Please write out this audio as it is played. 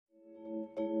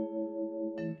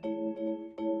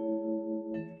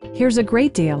Here's a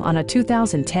great deal on a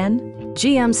 2010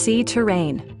 GMC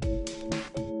Terrain.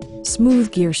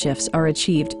 Smooth gear shifts are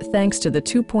achieved thanks to the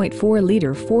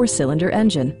 2.4-liter four-cylinder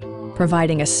engine,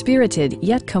 providing a spirited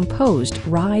yet composed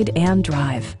ride and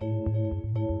drive.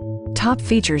 Top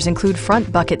features include front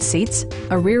bucket seats,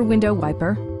 a rear window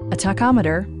wiper, a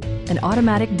tachometer, an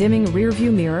automatic dimming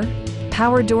rear-view mirror,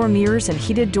 power door mirrors and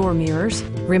heated door mirrors,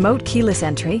 remote keyless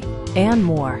entry, and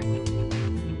more.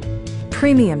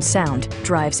 Premium sound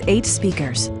drives 8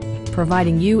 speakers,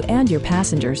 providing you and your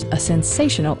passengers a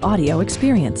sensational audio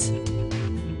experience.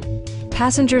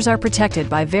 Passengers are protected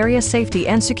by various safety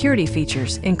and security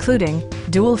features, including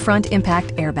dual front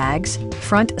impact airbags,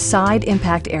 front side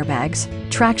impact airbags,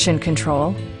 traction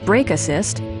control, brake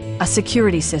assist, a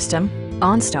security system,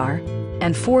 OnStar,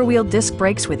 and 4-wheel disc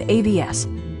brakes with ABS.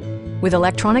 With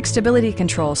electronic stability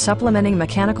control supplementing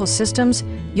mechanical systems,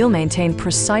 you'll maintain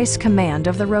precise command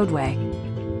of the roadway.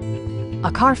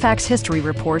 A Carfax history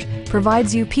report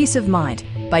provides you peace of mind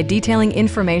by detailing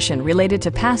information related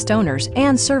to past owners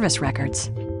and service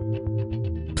records.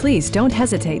 Please don't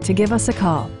hesitate to give us a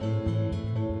call.